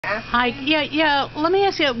Anna. Hi. Yeah. Let me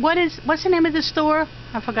ask you, what's the name of the store?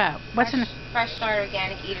 I forgot. What's the name? Fresh Start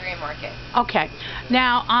Organic Eatery and Market. Okay.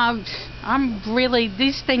 Now,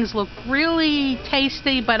 these things look really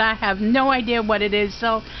tasty, but I have no idea what it is.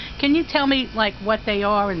 So, can you tell me like what they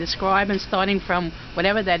are and describe them, starting from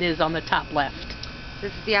whatever that is on the top left?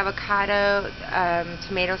 This is the avocado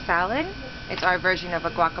tomato salad. It's our version of a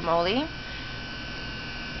guacamole.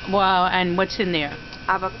 Wow, and what's in there?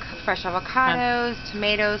 Fresh avocados,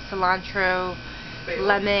 tomatoes, cilantro,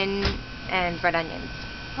 lemon, and red onions.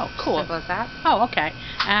 Oh, cool. Simple as that. Oh, okay.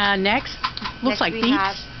 Looks Next like we beets.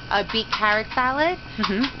 have a beet carrot salad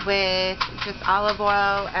Mm-hmm. with just olive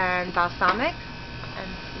oil and balsamic,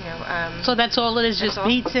 and So that's all it is, that's just all.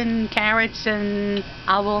 beets and carrots and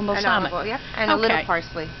olive oil and and balsamic. olive oil, and a little Okay.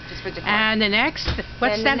 parsley, just for decor. And the next, what's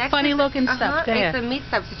Then the that next funny is- looking stuff there? It's a meat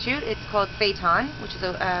substitute. It's called seitan, which is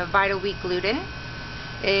a vital wheat gluten.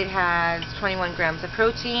 It has 21 grams of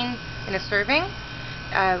protein in a serving.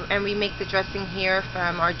 And we make the dressing here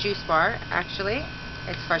from our juice bar, actually.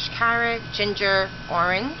 It's fresh carrot, ginger,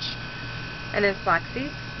 orange, and then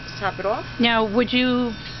flaxseed to top it off. Now, would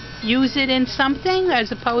you use it in something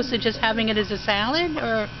as opposed to just having it as a salad,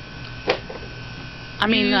 or? I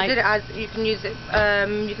mean, You can use it.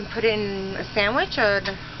 You can put it in a sandwich or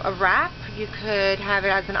a wrap. You could have it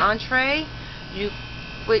as an entree.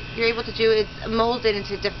 What you're able to do is mold it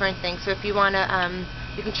into different things. So if you want to,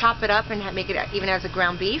 you can chop it up and make it even as a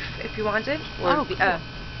ground beef if you wanted, or cool.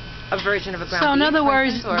 a version of a ground beef. So in other for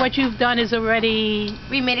words, instance, or what you've done is already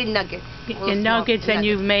we made it nuggets. in nuggets, and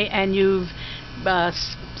you've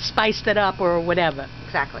spiced it up or whatever.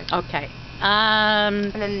 Exactly. Okay.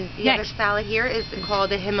 And then the other Next. salad here is called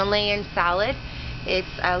the Himalayan salad. It's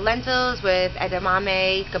lentils with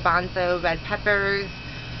edamame, garbanzo, red peppers,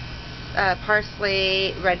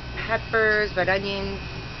 parsley, red peppers, red onions,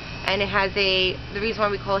 and it has the reason why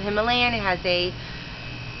we call it Himalayan, it has a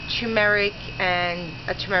turmeric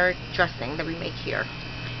dressing that we make here.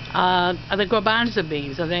 Are the garbanzo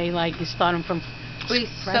beans, are they like you start them from We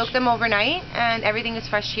fresh? soak them overnight, and everything is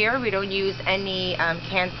fresh here. We don't use any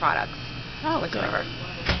canned products whatsoever.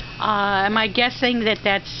 Am I guessing that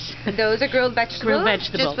that's Those are grilled vegetables. Grilled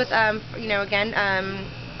vegetables. Just with again,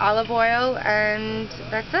 olive oil, and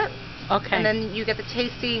that's it. okay? And then you get the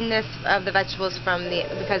tastiness of the vegetables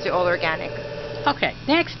because they're all organic. Okay.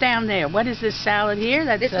 Next down there, what is this salad here?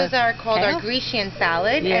 That's This was called kale? our Grecian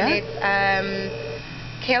salad, Yeah. and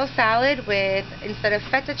it's kale salad with, instead of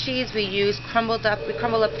feta cheese, we crumble up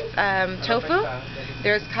tofu.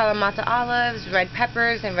 There's kalamata olives, red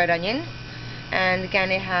peppers, and red onions. And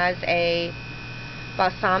again, it has a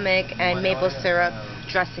balsamic and maple syrup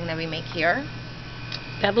dressing that we make here.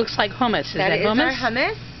 That looks like hummus. Is that That is hummus? our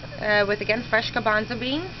hummus with, again, fresh garbanzo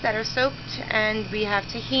beans that are soaked, and we have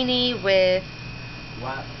tahini with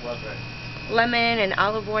lemon and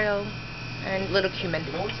olive oil and little cumin.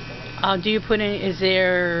 Do you put in? Is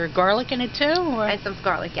there garlic in it too? Or? And some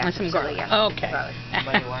garlic, yes. And some garlic. Yes. Okay. Garlic.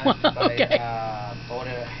 Okay.